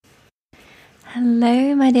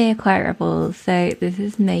Hello, my dear Quiet Rebels. So this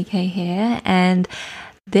is Meike here, and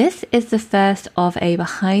this is the first of a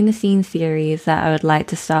behind-the-scenes series that I would like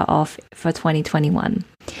to start off for 2021.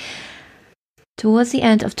 Towards the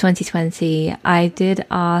end of 2020, I did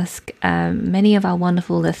ask many of our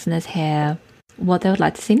wonderful listeners here what they would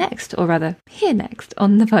like to see next, or rather, hear next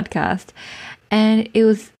on the podcast, and it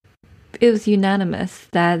was unanimous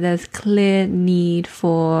that there's clear need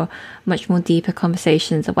for much more deeper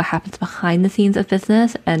conversations of what happens behind the scenes of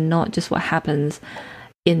business and not just what happens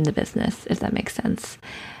in the business, if that makes sense.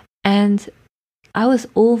 And I was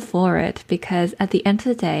all for it because at the end of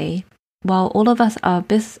the day, while all of us are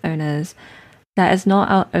business owners, that is not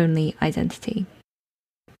our only identity.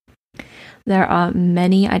 There are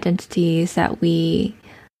many identities that we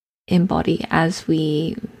embody as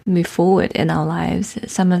we move forward in our lives.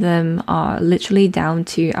 Some of them are literally down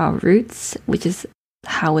to our roots, which is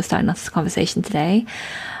how we're starting off this conversation today.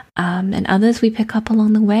 And others we pick up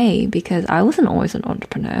along the way because I wasn't always an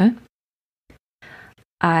entrepreneur.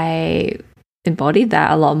 I embodied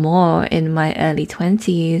that a lot more in my early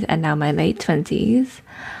 20s and now my late 20s.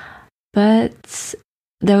 But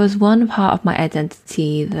there was one part of my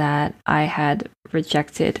identity that I had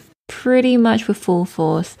rejected pretty much with full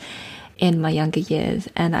force in my younger years,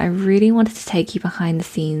 and I really wanted to take you behind the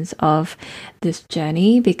scenes of this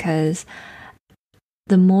journey because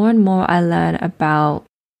the more and more I learn about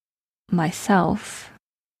myself,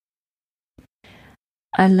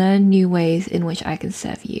 I learn new ways in which I can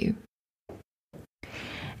serve you.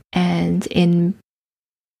 And in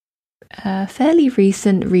fairly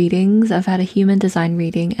recent readings, I've had a human design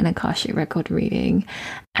reading and a Akashic record reading,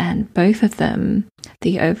 and both of them,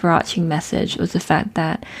 the overarching message was the fact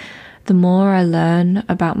that the more I learn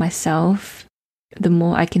about myself, the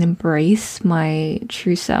more I can embrace my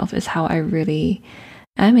true self is how I really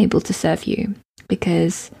am able to serve you,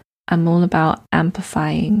 because I'm all about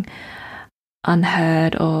amplifying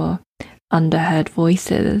unheard or underheard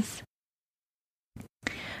voices.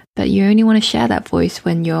 But you only want to share that voice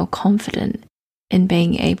when you're confident in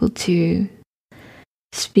being able to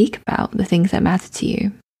speak about the things that matter to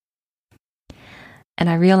you. And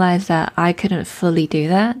I realized that I couldn't fully do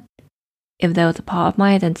that if there was a part of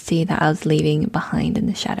my identity that I was leaving behind in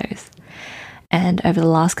the shadows. And over the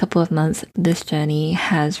last couple of months, this journey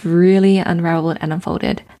has really unraveled and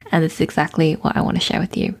unfolded, and this is exactly what I want to share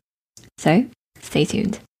with you. So, stay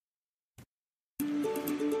tuned.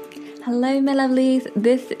 Hello, my lovelies.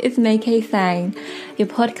 This is Papa Tsang, your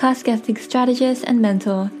podcast guesting strategist and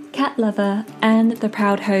mentor, cat lover, and the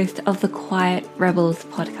proud host of the Quiet Rebels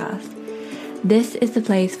podcast. This is the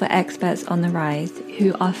place for experts on the rise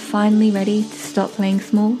who are finally ready to stop playing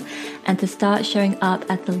small and to start showing up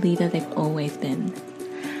as the leader they've always been.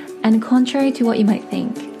 And contrary to what you might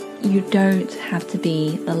think, you don't have to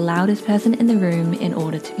be the loudest person in the room in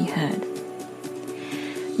order to be heard.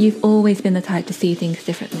 You've always been the type to see things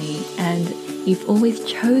differently, and you've always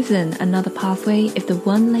chosen another pathway if the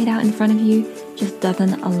one laid out in front of you just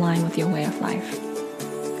doesn't align with your way of life.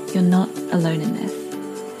 You're not alone in this.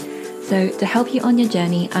 So to help you on your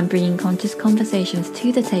journey, I'm bringing conscious conversations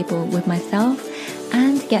to the table with myself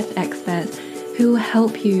and guest experts who will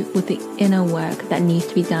help you with the inner work that needs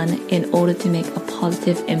to be done in order to make a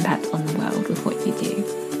positive impact on the world with what you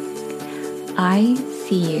do. I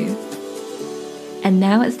see you. And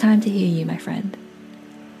now it's time to hear you, my friend.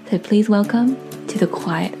 So please welcome to the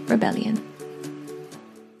Quiet Rebellion.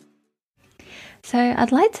 So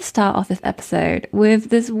I'd like to start off this episode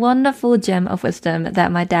with this wonderful gem of wisdom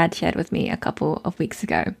that my dad shared with me a couple of weeks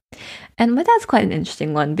ago. And my dad's quite an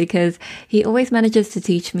interesting one because he always manages to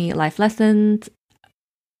teach me life lessons,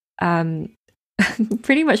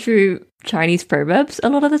 pretty much through Chinese proverbs a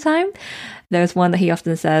lot of the time. There's one that he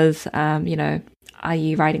often says, are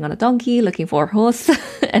you riding on a donkey looking for a horse?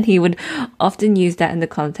 And he would often use that in the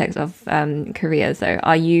context of career. So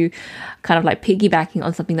are you kind of like piggybacking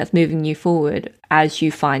on something that's moving you forward as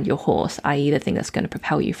you find your horse, i.e. the thing that's going to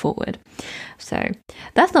propel you forward? So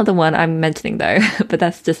that's not the one I'm mentioning though, but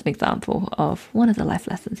that's just an example of one of the life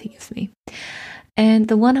lessons he gives me. And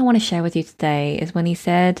the one I want to share with you today is when he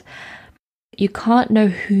said, you can't know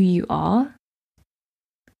who you are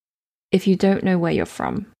if you don't know where you're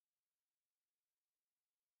from.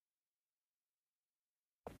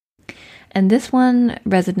 And this one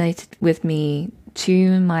resonated with me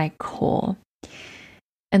to my core.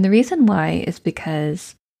 And the reason why is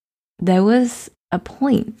because there was a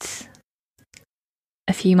point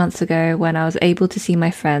a few months ago when I was able to see my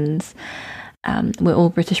friends. We're all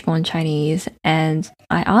British-born Chinese. And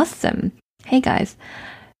I asked them, hey guys,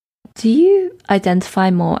 do you identify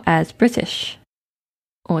more as British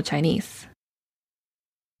or Chinese?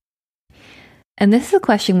 And this is a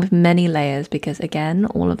question with many layers because, again,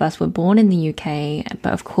 all of us were born in the UK,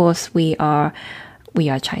 but of course we are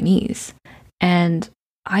Chinese. And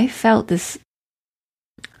I felt this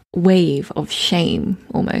wave of shame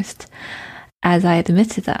almost as I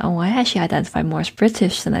admitted that, I actually identify more as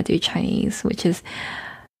British than I do Chinese, which is,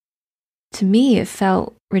 to me, it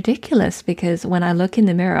felt ridiculous because when I look in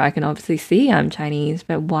the mirror, I can obviously see I'm Chinese,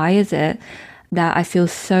 but why is it that I feel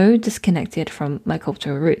so disconnected from my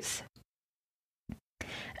cultural roots?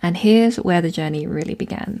 And here's where the journey really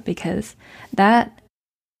began, because that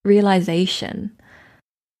realization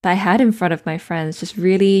that I had in front of my friends just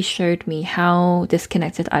really showed me how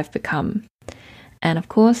disconnected I've become. And of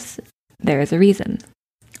course, there is a reason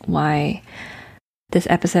why this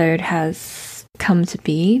episode has come to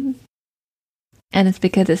be. And it's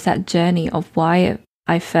because it's that journey of why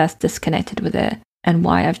I first disconnected with it and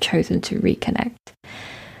why I've chosen to reconnect.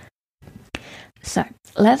 So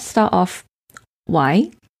let's start off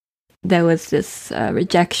why there was this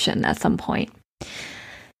rejection at some point.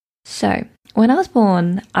 So when I was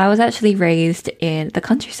born, I was actually raised in the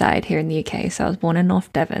countryside here in the UK. So I was born in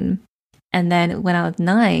North Devon. And then when I was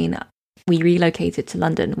 9, we relocated to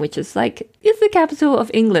London, which is it's the capital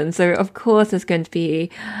of England. So of course there's going to be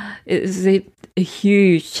a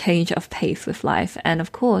huge change of pace with life. And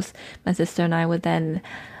of course, my sister and I were then,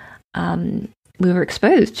 we were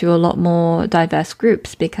exposed to a lot more diverse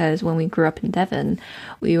groups because when we grew up in Devon,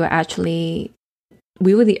 we were the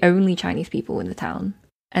only Chinese people in the town.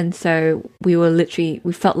 And so we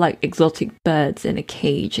felt like exotic birds in a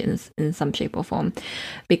cage in some shape or form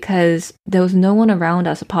because there was no one around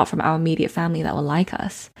us apart from our immediate family that were like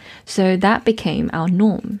us. So that became our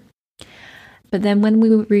norm. But then when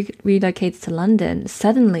we relocated to London,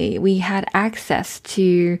 suddenly we had access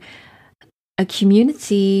to a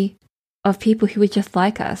community of people who were just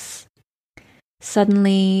like us.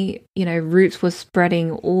 Suddenly, roots were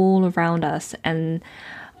spreading all around us, and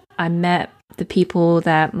I met the people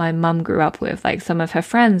that my mum grew up with, like some of her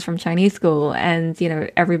friends from Chinese school and,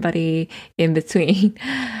 everybody in between.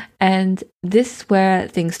 And this is where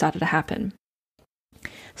things started to happen.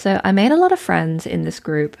 So I made a lot of friends in this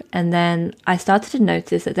group, and then I started to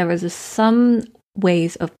notice that there was some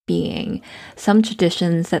ways of being, some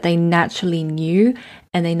traditions that they naturally knew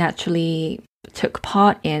and they naturally took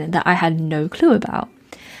part in that I had no clue about.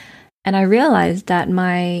 And I realized that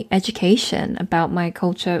my education about my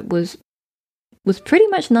culture was pretty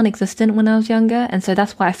much non-existent when I was younger. And so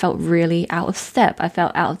that's why I felt really out of step. I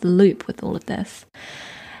felt out of the loop with all of this.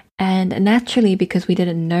 And naturally, because we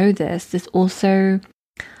didn't know this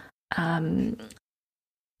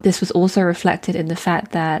was also reflected in the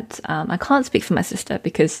fact that I can't speak for my sister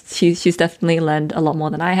because she's definitely learned a lot more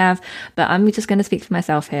than I have. But I'm just going to speak for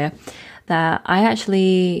myself here, that I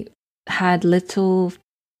actually had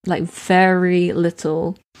very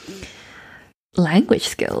little language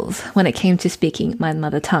skills when it came to speaking my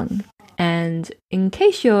mother tongue. And in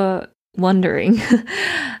case you're wondering,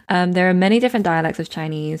 there are many different dialects of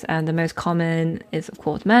Chinese, and the most common is of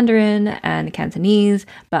course Mandarin and Cantonese,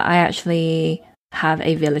 but I actually have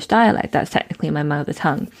a village dialect that's technically my mother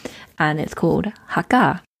tongue, and it's called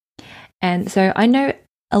Hakka. And so I know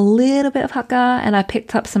a little bit of Hakka, and I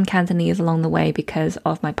picked up some Cantonese along the way because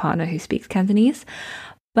of my partner who speaks Cantonese.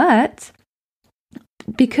 But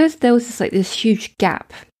because there was this huge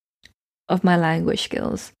gap of my language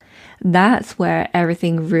skills, that's where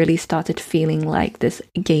everything really started feeling like this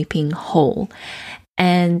gaping hole.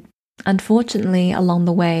 And unfortunately, along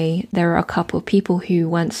the way, there were a couple of people who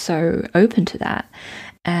weren't so open to that.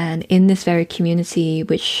 And in this very community,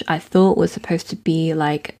 which I thought was supposed to be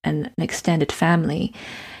like an extended family,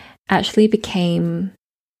 actually became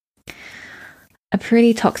a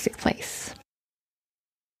pretty toxic place.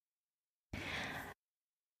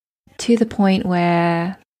 To the point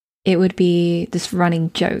where it would be this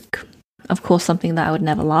running joke, of course, something that I would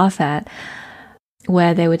never laugh at,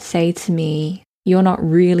 where they would say to me, "You're not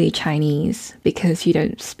really Chinese because you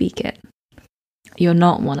don't speak it. You're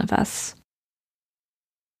not one of us."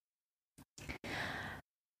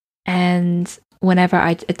 And whenever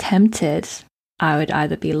I attempted, I would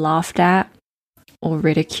either be laughed at or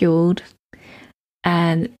ridiculed.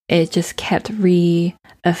 And it just kept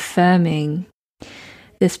reaffirming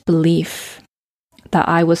this belief that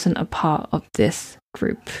I wasn't a part of this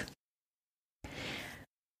group.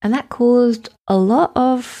 And that caused a lot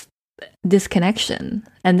of disconnection.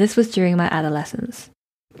 And this was during my adolescence.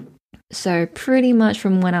 So pretty much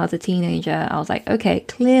from when I was a teenager, I was like, okay,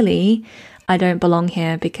 clearly I don't belong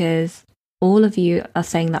here because all of you are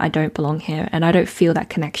saying that I don't belong here and I don't feel that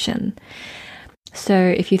connection. So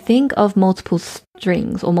if you think of multiple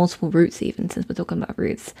strings or multiple roots, even since we're talking about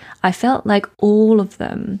roots, I felt like all of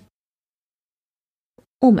them,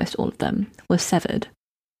 almost all of them, were severed.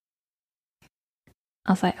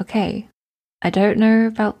 I was like, okay, I don't know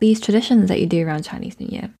about these traditions that you do around Chinese New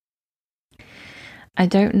Year. I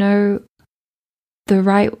don't know the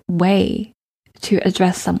right way to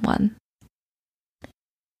address someone.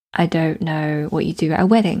 I don't know what you do at a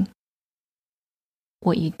wedding,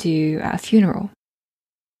 what you do at a funeral.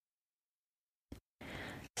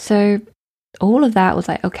 So all of that was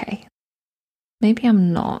like, okay, maybe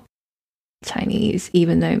I'm not Chinese,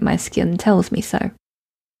 even though my skin tells me so.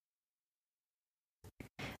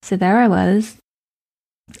 So there I was,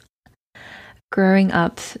 growing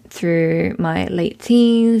up through my late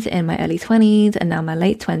teens and my early 20s and now my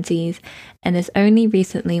late 20s. And it's only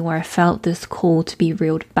recently where I felt this call to be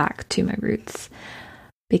reeled back to my roots,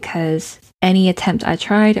 because any attempt I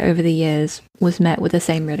tried over the years was met with the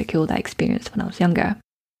same ridicule that I experienced when I was younger.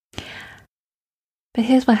 But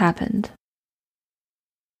here's what happened.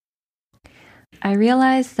 I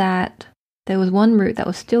realized that there was one root that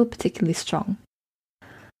was still particularly strong.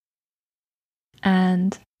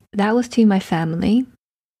 And that was to my family,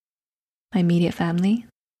 my immediate family.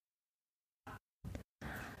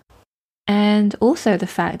 And also the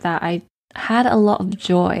fact that I had a lot of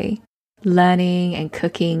joy learning and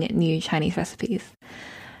cooking new Chinese recipes.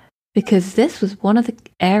 Because this was one of the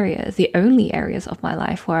areas, the only areas of my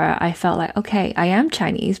life where I felt like, okay, I am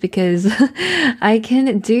Chinese because I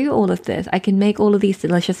can do all of this. I can make all of these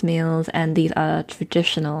delicious meals and these are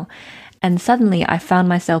traditional. And suddenly I found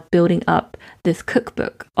myself building up this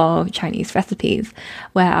cookbook of Chinese recipes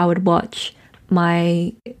where I would watch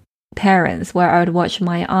my parents, where I would watch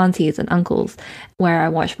my aunties and uncles, where I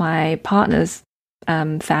watched my partner's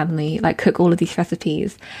family like cook all of these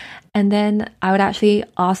recipes. And then I would actually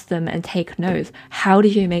ask them and take notes. How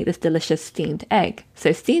did you make this delicious steamed egg?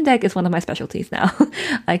 So steamed egg is one of my specialties now.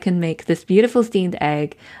 I can make this beautiful steamed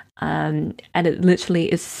egg and it literally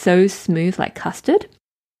is so smooth like custard.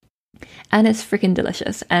 And it's freaking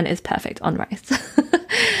delicious and it's perfect on rice.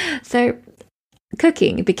 So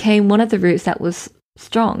cooking became one of the roots that was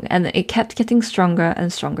strong, and it kept getting stronger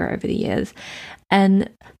and stronger over the years. And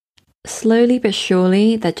slowly but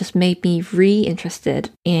surely, that just made me re-interested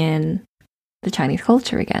in the Chinese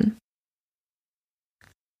culture again.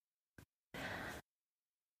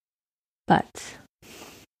 But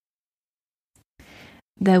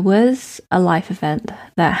there was a life event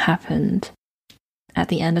that happened at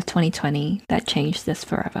the end of 2020 that changed this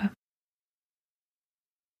forever.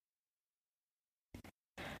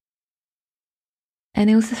 And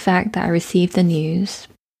it was the fact that I received the news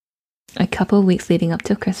a couple of weeks leading up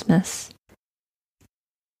to Christmas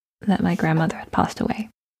that my grandmother had passed away.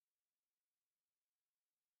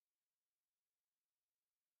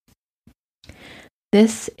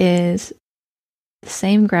 This is the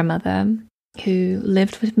same grandmother who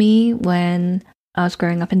lived with me when I was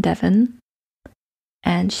growing up in Devon,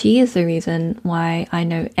 and she is the reason why I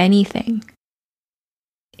know anything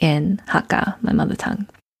in Hakka, my mother tongue,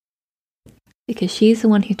 because she's the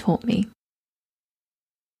one who taught me.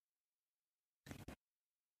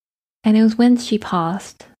 And it was when she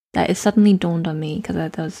passed that it suddenly dawned on me, because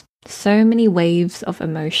there was so many waves of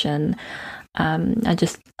emotion. I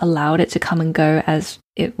just allowed it to come and go as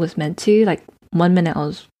it was meant to. Like 1 minute I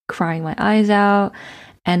was crying my eyes out.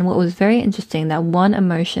 And what was very interesting, that one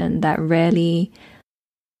emotion that rarely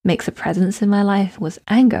makes a presence in my life was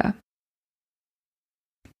anger.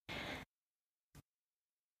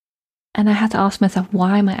 And I had to ask myself,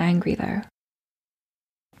 why am I angry though?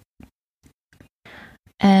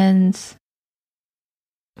 And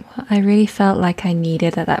what I really felt like I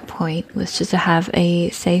needed at that point was just to have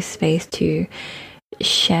a safe space to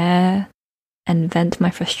share and vent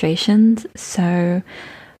my frustrations. So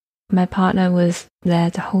my partner was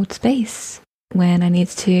there to hold space when I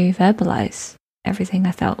needed to verbalize everything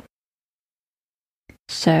I felt.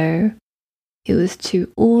 So it was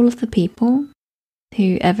to all of the people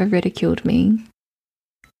who ever ridiculed me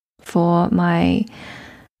for my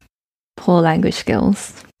poor language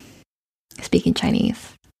skills, speaking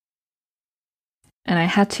Chinese. And I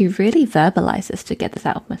had to really verbalize this to get this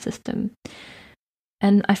out of my system.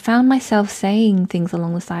 And I found myself saying things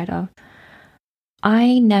along the side of,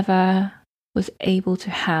 I never was able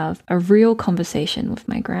to have a real conversation with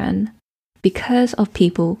my gran because of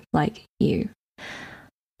people like you.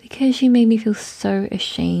 Because you made me feel so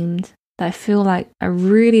ashamed that I feel like I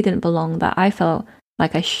really didn't belong, that I felt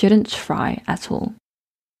like I shouldn't try at all.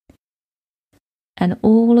 And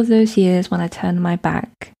all of those years when I turned my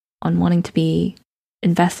back on wanting to be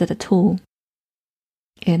invested at all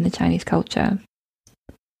in the Chinese culture,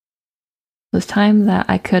 was time that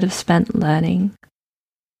I could have spent learning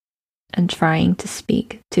and trying to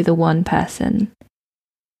speak to the one person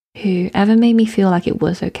who ever made me feel like it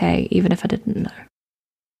was okay, even if I didn't know.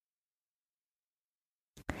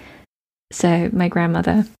 So my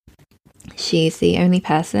grandmother, she's the only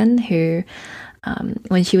person who,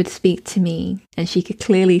 when she would speak to me, and she could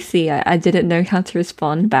clearly see I didn't know how to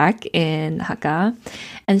respond back in Hakka,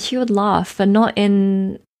 and she would laugh, but not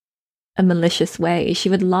in a malicious way. She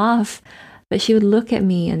would laugh, but she would look at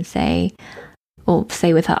me and say, or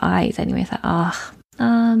say with her eyes anyway, like,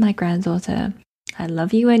 my granddaughter, I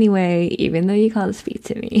love you anyway, even though you can't speak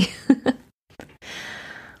to me.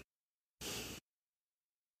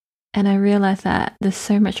 And I realized that there's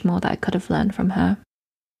so much more that I could have learned from her.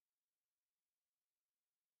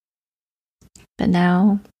 But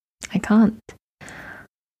now I can't,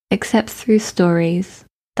 except through stories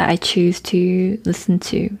that I choose to listen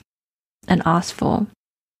to and ask for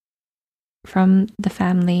from the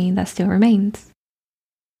family that still remains.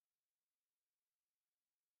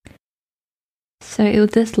 So it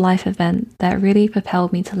was this life event that really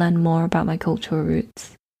propelled me to learn more about my cultural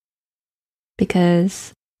roots,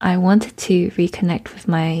 because I wanted to reconnect with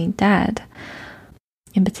my dad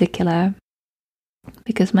in particular,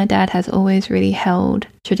 because my dad has always really held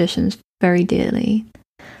traditions very dearly,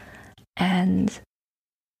 and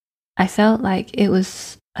I felt like it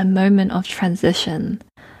was a moment of transition,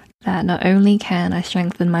 that not only can I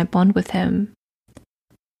strengthen my bond with him,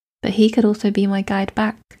 but he could also be my guide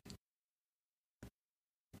back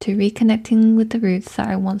to reconnecting with the roots that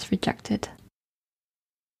I once rejected.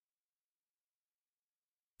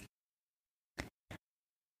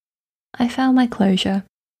 I found my closure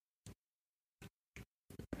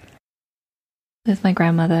with my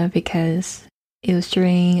grandmother because it was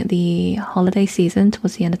during the holiday season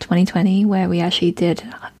towards the end of 2020 where we actually did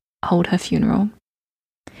hold her funeral.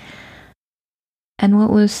 And what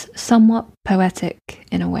was somewhat poetic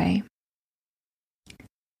in a way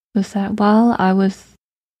was that while I was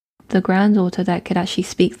the granddaughter that could actually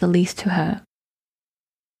speak the least to her,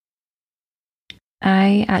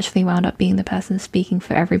 I actually wound up being the person speaking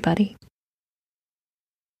for everybody.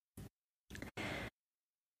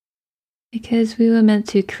 Because we were meant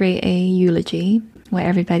to create a eulogy where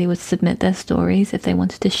everybody would submit their stories if they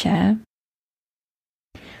wanted to share.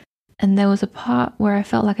 And there was a part where I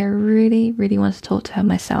felt like I really, really wanted to talk to her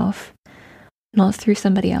myself, not through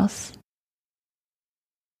somebody else.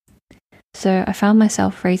 So I found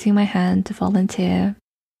myself raising my hand to volunteer,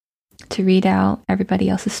 to read out everybody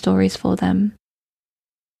else's stories for them.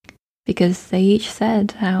 Because they each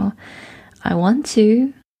said how I want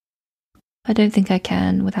to, I don't think I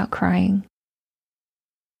can without crying.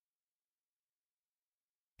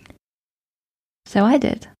 So I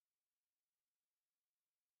did.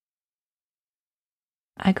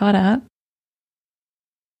 I got up,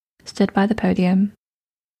 stood by the podium,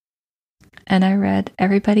 and I read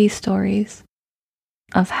everybody's stories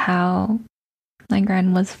of how my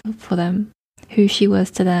gran was for them, who she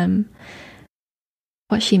was to them,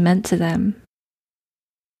 what she meant to them.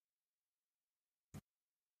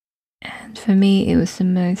 And for me, it was the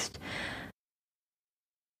most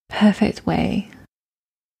perfect way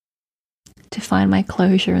to find my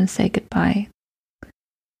closure and say goodbye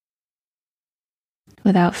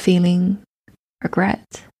without feeling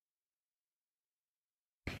regret.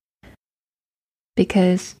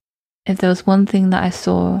 Because if there was one thing that I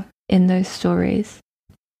saw in those stories,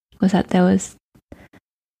 was that there was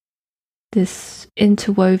this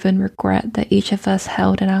interwoven regret that each of us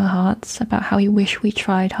held in our hearts about how we wish we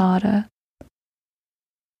tried harder.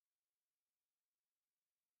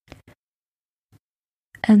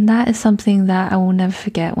 And that is something that I will never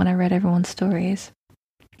forget when I read everyone's stories.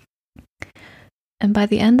 And by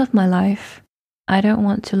the end of my life, I don't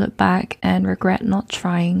want to look back and regret not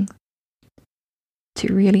trying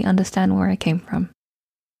to really understand where I came from.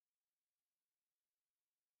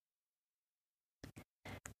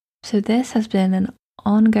 So this has been an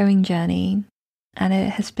ongoing journey, and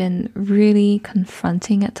it has been really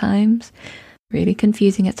confronting at times, really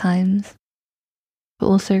confusing at times, but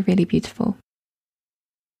also really beautiful.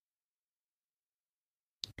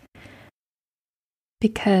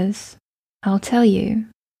 Because I'll tell you,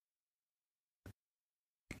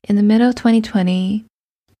 in the middle of 2020,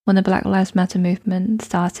 when the Black Lives Matter movement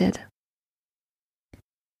started,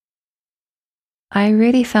 I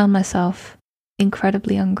really found myself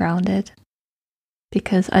incredibly ungrounded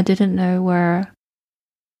because I didn't know where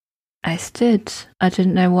I stood. I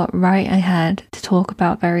didn't know what right I had to talk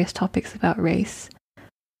about various topics about race.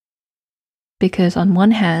 Because on one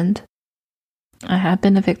hand, I have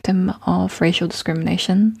been a victim of racial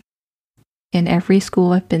discrimination in every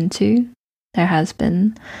school I've been to, There has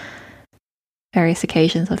been various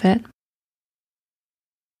occasions of it.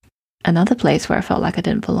 Another place where I felt like I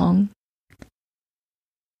didn't belong.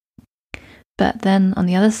 But then on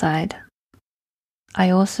the other side, I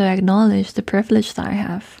also acknowledge the privilege that I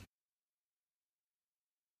have.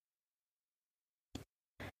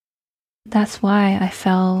 That's why I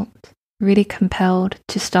felt really compelled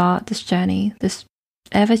to start this journey, this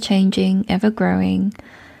ever-changing, ever-growing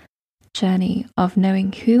journey of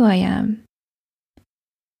knowing who I am.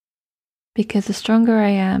 Because the stronger I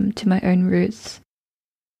am to my own roots,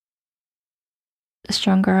 the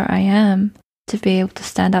stronger I am to be able to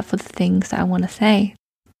stand up for the things that I want to say.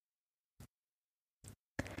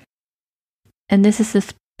 And this is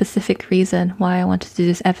the specific reason why I wanted to do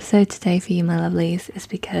this episode today for you, my lovelies, is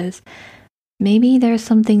because maybe there's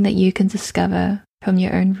something that you can discover from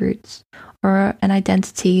your own roots, or an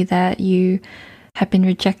identity that you have been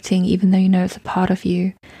rejecting even though you know it's a part of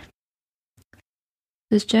you.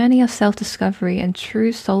 This journey of self-discovery and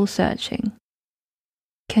true soul-searching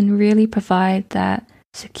can really provide that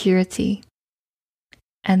security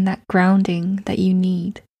and that grounding that you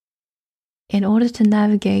need in order to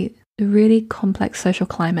navigate the really complex social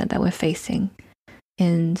climate that we're facing.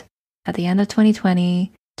 And at the end of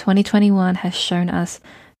 2020, 2021 has shown us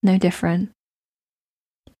no different.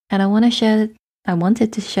 And I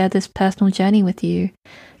wanted to share this personal journey with you,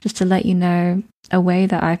 just to let you know a way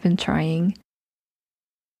that I've been trying,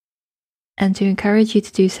 and to encourage you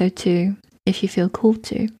to do so too, if you feel called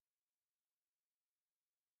to.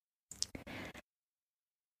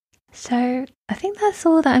 So I think that's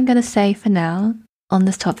all that I'm going to say for now on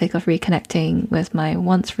this topic of reconnecting with my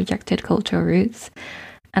once rejected cultural roots.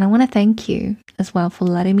 And I want to thank you as well for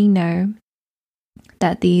letting me know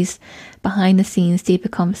that these behind the scenes deeper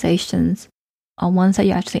conversations are ones that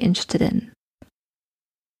you're actually interested in.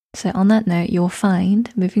 So on that note, you'll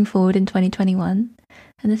find moving forward in 2021,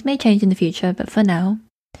 and this may change in the future, but for now,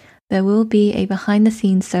 there will be a behind the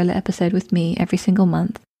scenes solo episode with me every single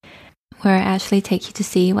month, where I actually take you to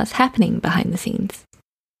see what's happening behind the scenes.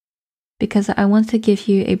 Because I want to give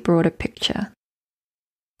you a broader picture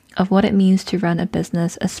of what it means to run a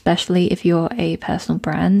business, especially if you're a personal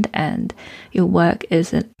brand and your work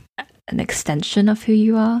is an extension of who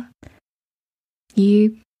you are.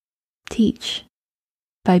 You teach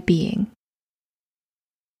by being.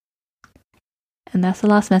 And that's the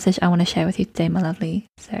last message I want to share with you today, my lovely.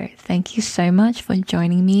 So thank you so much for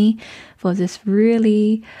joining me for this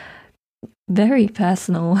really very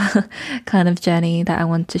personal kind of journey that I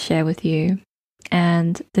want to share with you.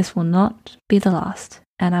 And this will not be the last.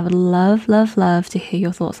 And I would love, love, love to hear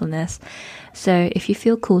your thoughts on this. So if you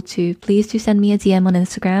feel called to, please do send me a DM on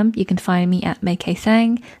Instagram. You can find me at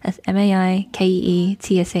Tsang, that's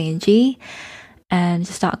MAIKEETSANG, and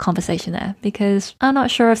just start a conversation there. Because I'm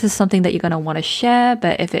not sure if this is something that you're going to want to share,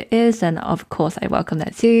 but if it is, then of course I welcome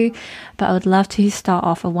that too. But I would love to start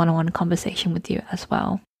off a one-on-one conversation with you as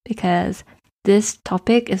well, because this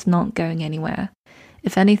topic is not going anywhere.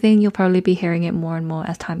 If anything, you'll probably be hearing it more and more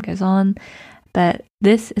as time goes on. But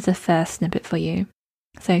this is a first snippet for you.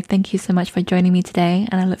 So thank you so much for joining me today,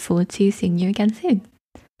 and I look forward to seeing you again soon.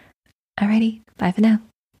 Alrighty, bye for now.